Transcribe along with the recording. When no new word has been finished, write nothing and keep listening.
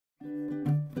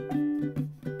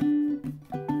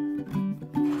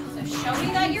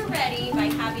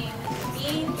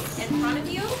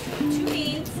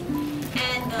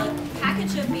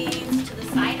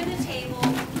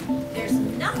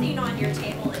seen on your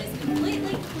table, it is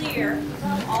completely clear.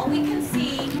 All we can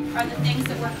see are the things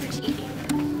that we're critiquing.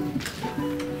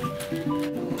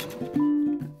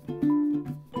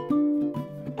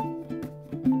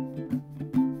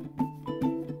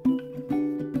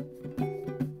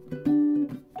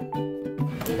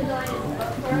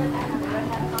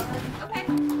 Okay.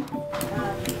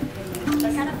 I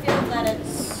kind of feel that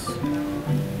it's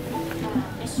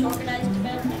disorganized a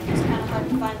bit. It's kind of hard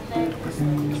to find things.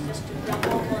 It's just a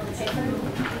jumble on the paper.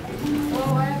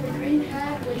 Well, I have a green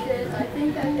hat, which is, I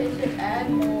think that they should add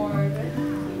more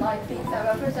like things that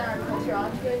represent our culture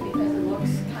onto it because it looks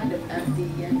kind of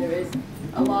empty and there is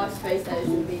a lot of space that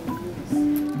isn't being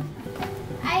used.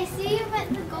 I see you meant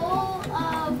the goal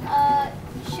of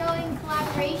showing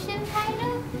collaboration, kind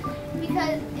of,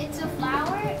 because it's a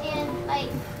flower and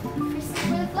like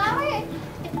for the flower,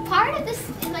 if part of this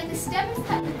is like the stem is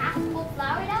cut in half, the whole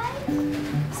flower dies.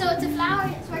 So it's a flower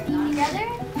and it's working together.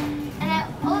 And I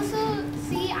also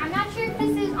see, I'm not sure if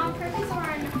this is on purpose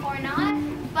or not,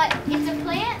 but it's a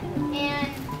plant and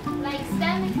like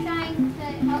STEM is trying to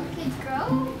help kids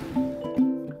grow.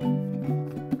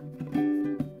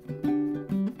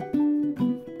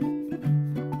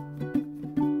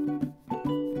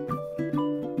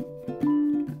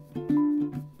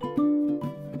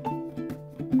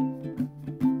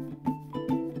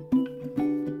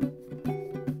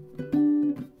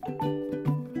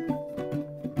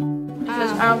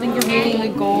 I don't think you're meeting the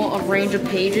goal of range of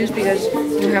pages because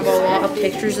you have a lot of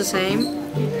pictures the same.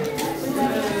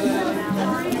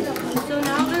 So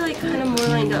now they're like kind of more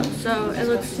lined up, so it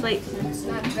looks like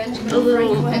a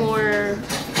little more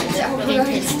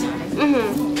painted.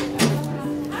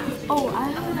 Oh, I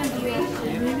have an idea.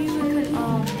 Maybe we could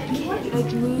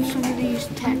like move some of these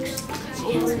texts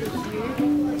over here.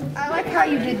 I like how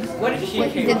you did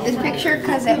this picture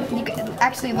because it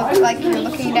actually looks like you're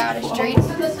looking down a street.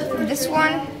 This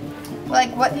one,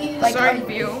 like what? Like Side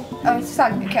view. Oh, it's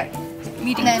side view. Okay.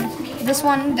 And then this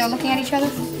one, they're looking at each other.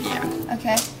 Yeah.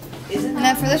 Okay. And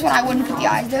then for this one, I wouldn't put the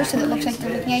eyes there, so it looks like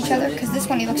they're looking at each other. Because this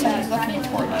one, he looks like he's looking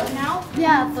toward you.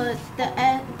 Yeah, but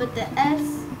the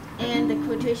S and the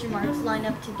quotation marks line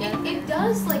up together. It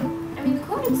does, like, I mean, the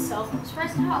code itself, I'm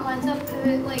surprised at how it lines up,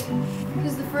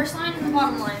 because the first line and the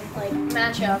bottom line, like,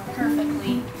 match up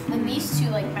perfectly, and these two,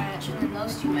 like, match, and then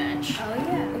those two match. Oh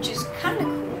yeah. Which is kind of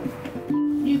cool.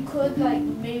 You could like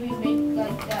maybe make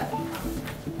like that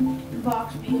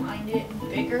box behind it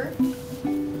bigger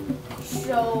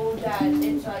so that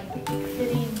it's like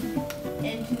fitting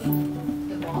into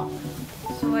the box.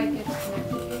 So, like, it's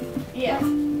connected. Yeah.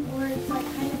 Or it's like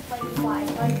kind of like wide,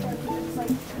 like it's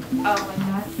like. Oh, like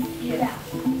that? Yeah.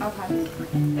 Okay.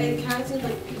 It kind of seems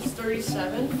like it's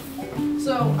 37,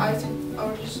 so I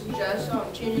would just suggest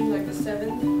changing like the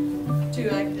 7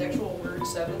 to like the actual word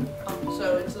 7,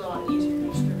 so it's a lot easier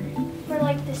just to read. For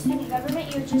like the student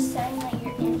government, you're just saying that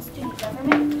you're in student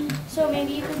government. So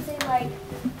maybe you could say like,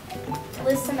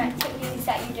 list some activities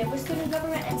that you did with student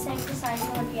government and saying for science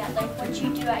Olympiad, like what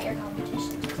you do at your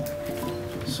competitions.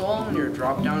 So on your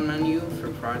drop-down menu for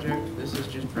project, this is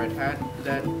just red hat,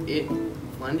 that it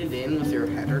blended in with your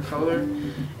header color,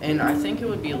 and I think it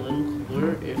would be a little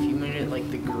cooler if you made it like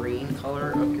the green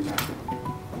color of your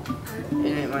background, and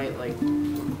it might like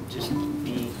just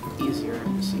be easier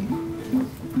to see.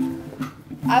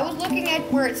 I was looking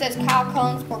at where it says Kyle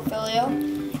Cullen's portfolio,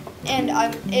 and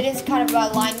it is kind of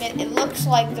an alignment. It looks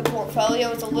like the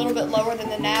portfolio is a little bit lower than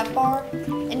the nav bar,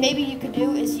 and maybe you could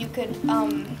do is you could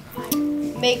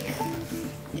make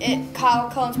it Kyle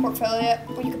Cullen's portfolio,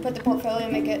 or you could put the portfolio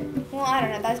and make it, well, I don't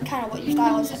know, that's kind of what your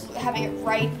style is, having it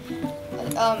right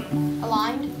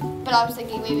aligned, but I was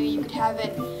thinking maybe you could have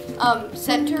it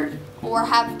centered, or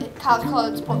have Kyle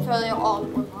Cullen's portfolio all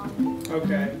in one line.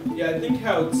 Okay, yeah, I think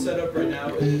how it's set up right now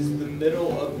is the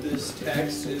middle of this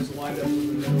text is lined up with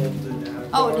the middle of the nav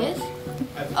Oh, bar. it is?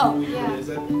 I believe it is.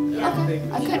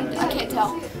 I can't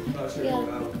tell. Not sure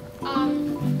about.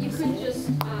 You could just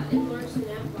enlarge the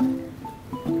nav bar.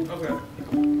 Okay.